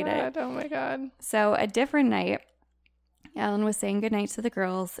everywhere. I hate it. Oh my God. So a different night, Alan was saying goodnight to the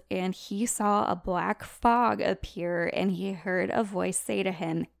girls, and he saw a black fog appear, and he heard a voice say to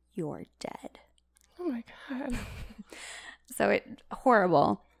him, you're dead. Oh my God. So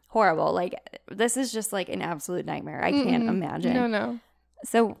horrible. Like, this is just like an absolute nightmare. I can't imagine. No.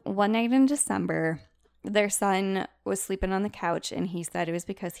 So one night in December, their son was sleeping on the couch, and he said it was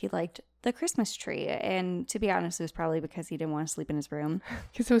because he liked the Christmas tree. And to be honest, it was probably because he didn't want to sleep in his room.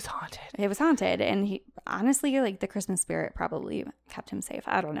 Because it was haunted. It was haunted. And he honestly, like, the Christmas spirit probably kept him safe.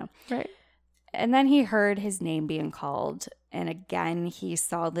 I don't know. Right. And then he heard his name being called. And again, he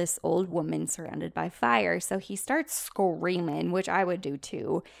saw this old woman surrounded by fire. So he starts screaming, which I would do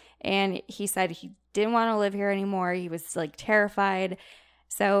too. And he said he didn't want to live here anymore. He was like terrified.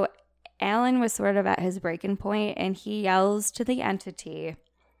 So Alan was sort of at his breaking point, and he yells to the entity,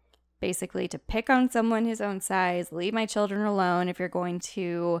 basically to pick on someone his own size, leave my children alone. If you're going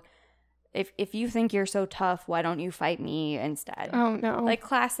to, if you think you're so tough, why don't you fight me instead? Oh, no. Like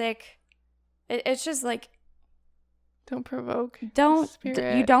classic. It's just like, don't provoke. You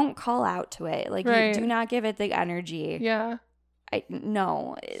don't call out to it. Like, right. You do not give it the energy. Yeah.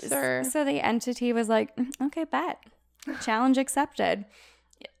 No. Sir. So the entity was like, okay, bet. Challenge accepted.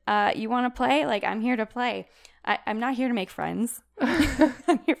 You want to play? Like, I'm here to play. I'm not here to make friends.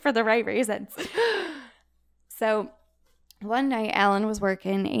 I'm here for the right reasons. So one night, Alan was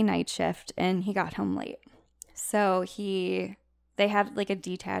working a night shift, and he got home late. So they had like a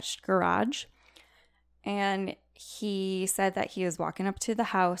detached garage, and he said that he was walking up to the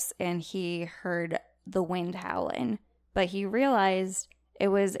house, and he heard the wind howling, but he realized it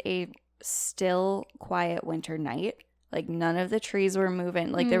was a still, quiet winter night. Like, none of the trees were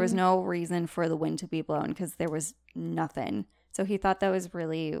moving. Like, there was no reason for the wind to be blown because there was nothing. So he thought that was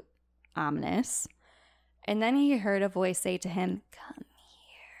really ominous. And then he heard a voice say to him, come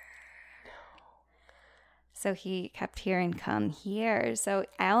here. No. So he kept hearing, come here. So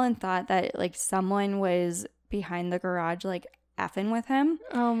Alan thought that, like, someone was behind the garage, like, effing with him.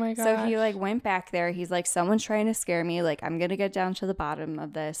 Oh, my gosh. So he, like, went back there. He's like, someone's trying to scare me. Like, I'm going to get down to the bottom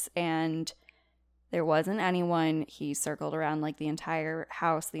of this. And there wasn't anyone. He circled around like the entire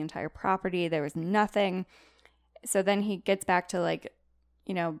house, the entire property. There was nothing. So then he gets back to like,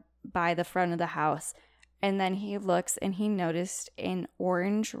 by the front of the house. And then he looks and he noticed an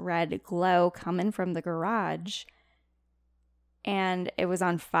orange-red glow coming from the garage. And it was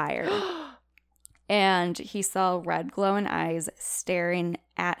on fire. And he saw red glowing eyes staring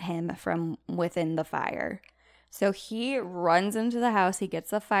at him from within the fire. So he runs into the house. He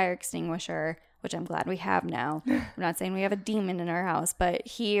gets a fire extinguisher, which I'm glad we have now. I'm not saying we have a demon in our house, but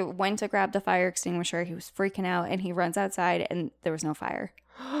he went to grab the fire extinguisher. He was freaking out, and he runs outside, and there was no fire.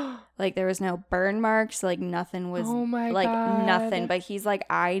 Like, there was no burn marks. Like, nothing was, oh my God. Nothing. But he's like,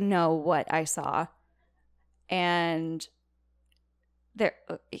 I know what I saw. And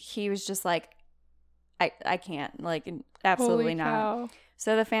he was just like, I can't, like, absolutely Holy not. cow.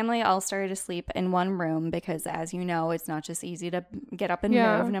 So the family all started to sleep in one room because, as you know, it's not just easy to get up and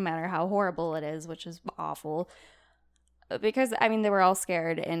Yeah. move, no matter how horrible it is, which is awful. Because, I mean, they were all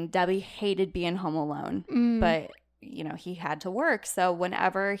scared, and Debbie hated being home alone. But, you know, he had to work. So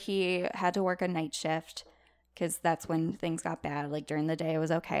whenever he had to work a night shift, because that's when things got bad, like during the day it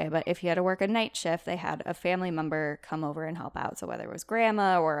was okay. But if he had to work a night shift, they had a family member come over and help out. So whether it was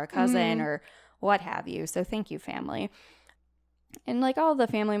grandma or a cousin or what have you. So thank you, family. And, like, all the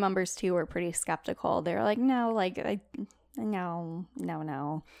family members, too, were pretty skeptical. They were like, no, like, no.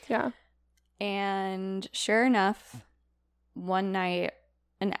 Yeah. And sure enough, one night,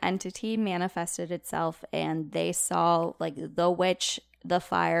 an entity manifested itself, and they saw, like, the witch, the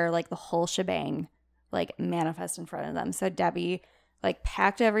fire, like, the whole shebang, like, manifest in front of them. So Debbie, like,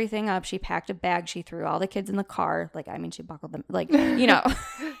 packed everything up. She packed a bag. She threw all the kids in the car. Like, I mean, she buckled them. Like, you know,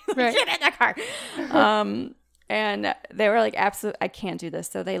 Right. get in the car. And they were like, absolutely, I can't do this.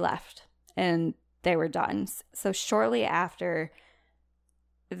 So they left, and they were done. So shortly after,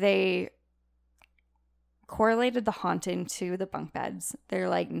 they correlated the haunting to the bunk beds. They're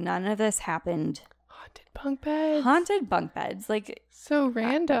like, none of this happened. Haunted bunk beds. Haunted bunk beds. Like, so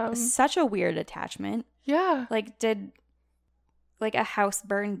random. Such a weird attachment. Yeah. Like, did, like, a house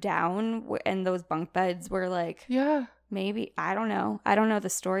burn down and those bunk beds were like, yeah, maybe, I don't know. I don't know the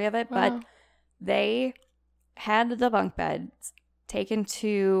story of it, wow. but they had the bunk beds taken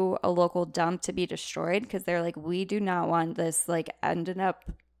to a local dump to be destroyed because they're like, we do not want this, like, ending up,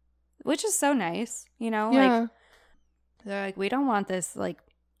 which is so nice, you know? Yeah. Like, they're like, we don't want this, like,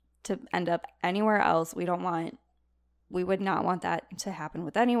 to end up anywhere else. We would not want that to happen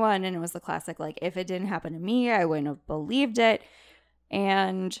with anyone. And it was the classic, like, if it didn't happen to me, I wouldn't have believed it.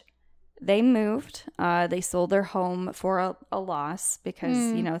 And they moved. They sold their home for a loss because,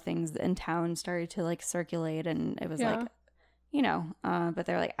 you know, things in town started to, like, circulate, and it was like, you know, but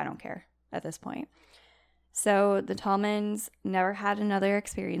they're like, I don't care at this point. So the Tallmans never had another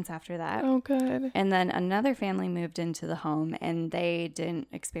experience after that. Oh, good. And then another family moved into the home, and they didn't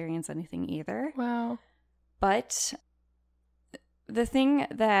experience anything either. Wow. But the thing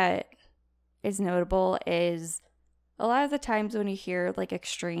that is notable is a lot of the times when you hear, like,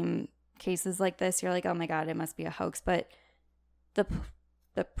 extreme cases like this, you're like, oh my God, it must be a hoax. But the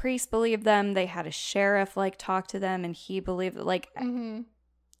priest believed them. They had a sheriff, like, talk to them, and he believed, like,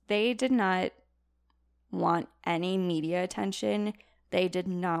 they did not want any media attention. They did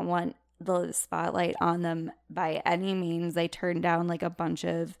not want the spotlight on them by any means. They turned down, like, a bunch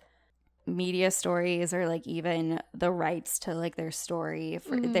of media stories or, like, even the rights to, like, their story.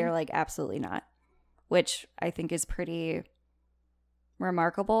 They're like, absolutely not, which I think is pretty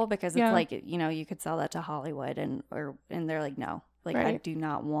remarkable because it's like, you know, you could sell that to Hollywood and they're like, no, like, right. I do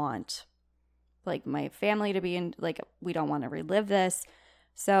not want, like, my family to be in, like, we don't want to relive this.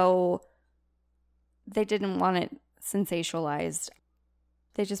 So they didn't want it sensationalized.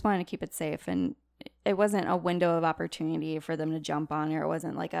 They just wanted to keep it safe, and it wasn't a window of opportunity for them to jump on, or it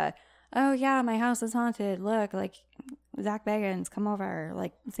wasn't like a, oh yeah, my house is haunted, look, like, Zach Bagans, come over,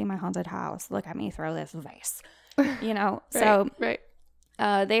 like, see my haunted house, look at me throw this vase, you know. Right.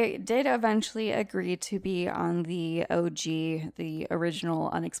 They did eventually agree to be on the OG, the original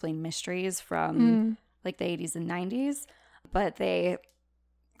Unexplained Mysteries from like the 80s and 90s, but they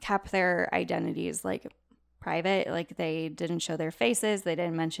kept their identities, like, private. Like, they didn't show their faces. They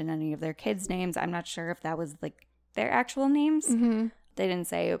didn't mention any of their kids' names. I'm not sure if that was, like, their actual names. They didn't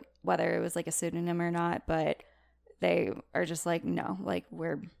say whether it was, like, a pseudonym or not, but they are just like, no, like,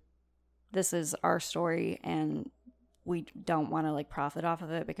 this is our story, and we don't want to, like, profit off of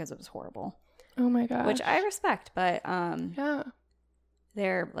it because it was horrible. Oh my gosh. Which I respect, but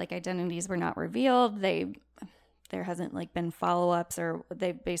their, like, identities were not revealed. There hasn't, like, been follow-ups, or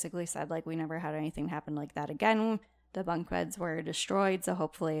they basically said, like, we never had anything happen like that again. The bunk beds were destroyed, so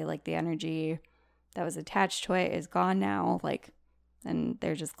hopefully, like, the energy that was attached to it is gone now, like, and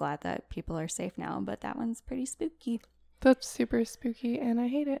they're just glad that people are safe now. But that one's pretty spooky. That's super spooky, and I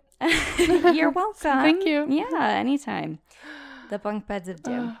hate it. You're welcome. Thank you. Yeah, anytime. The bunk beds of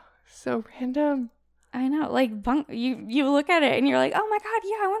doom. So random. I know, like, bunk. You look at it and you're like, oh my God,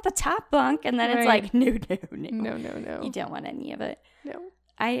 yeah, I want the top bunk, and then it's like, no. You don't want any of it. No.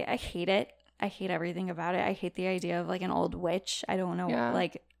 I hate it. I hate everything about it. I hate the idea of, like, an old witch. I don't know,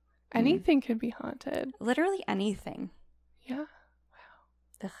 like, anything could be haunted. Literally anything. Yeah.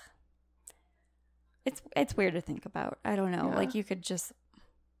 Wow. Ugh. It's weird to think about. I don't know. Like, you could just.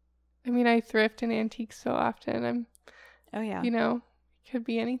 I mean, I thrift and antiques so often. Oh yeah. You know, could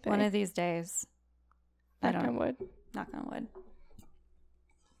be anything. One of these days. Knock on wood. Knock on wood.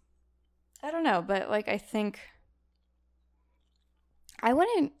 I don't know, but like I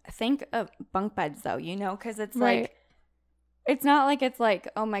wouldn't think of bunk beds though, because it's like, it's not like it's like,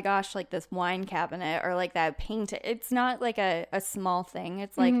 oh my gosh, like this wine cabinet or like that paint. It's not like a small thing.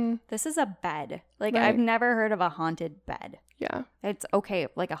 It's like, this is a bed. Like I've never heard of a haunted bed. Yeah. It's okay,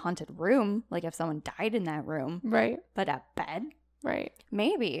 like a haunted room, like if someone died in that room. Right. But a bed? Right.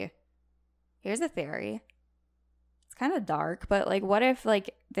 Maybe. Here's a theory. It's kind of dark, but like what if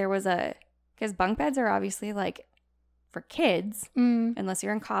like there was because bunk beds are obviously like for kids, unless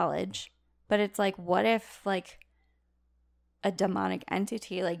you're in college. But it's like, what if like a demonic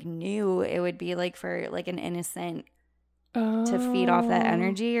entity like knew it would be like for like an innocent to feed off that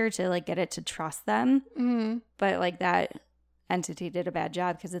energy or to like get it to trust them. But like that entity did a bad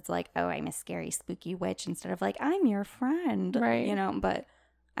job because it's like, oh, I'm a scary spooky witch instead of like, I'm your friend, right? But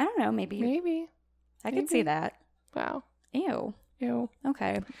I don't know, maybe I could see that. Wow. Ew.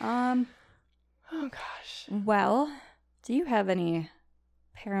 Okay. Oh gosh. Well, do you have any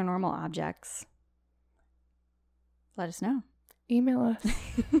paranormal objects? Let us know. Email us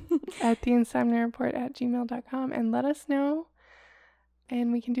at theinsomniareport@gmail.com and let us know,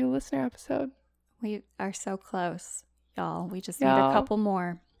 and we can do a listener episode. We are so close, y'all. We just need a couple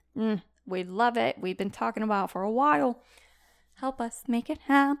more. We'd love it. We've been talking about it for a while. Help us make it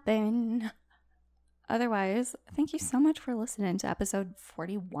happen. Otherwise, thank you so much for listening to episode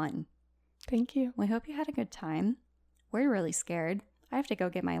 41. Thank you. We hope you had a good time. We're really scared. I have to go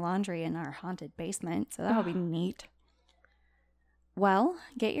get my laundry in our haunted basement, so that'll be neat. Well,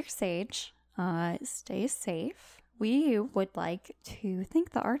 get your sage. Stay safe. We would like to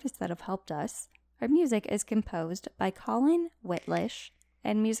thank the artists that have helped us. Our music is composed by Colin Whitlish,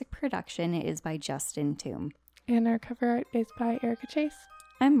 and music production is by Justin Toom. And our cover art is by Erica Chase.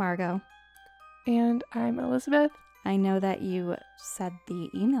 I'm Margot. And I'm Elizabeth. I know that you said the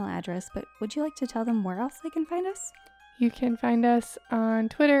email address, but would you like to tell them where else they can find us? You can find us on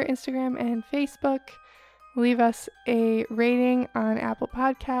Twitter, Instagram, and Facebook. Leave us a rating on Apple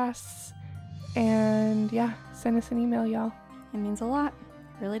Podcasts. And yeah, send us an email, y'all. It means a lot.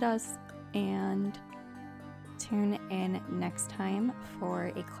 It really does. And tune in next time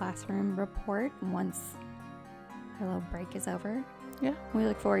for a classroom report once our little break is over. Yeah. We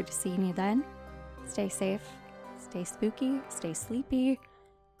look forward to seeing you then. Stay safe, stay spooky, stay sleepy,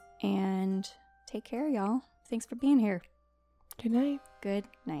 and take care, y'all. Thanks for being here. Good night. Good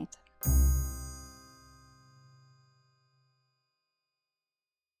night.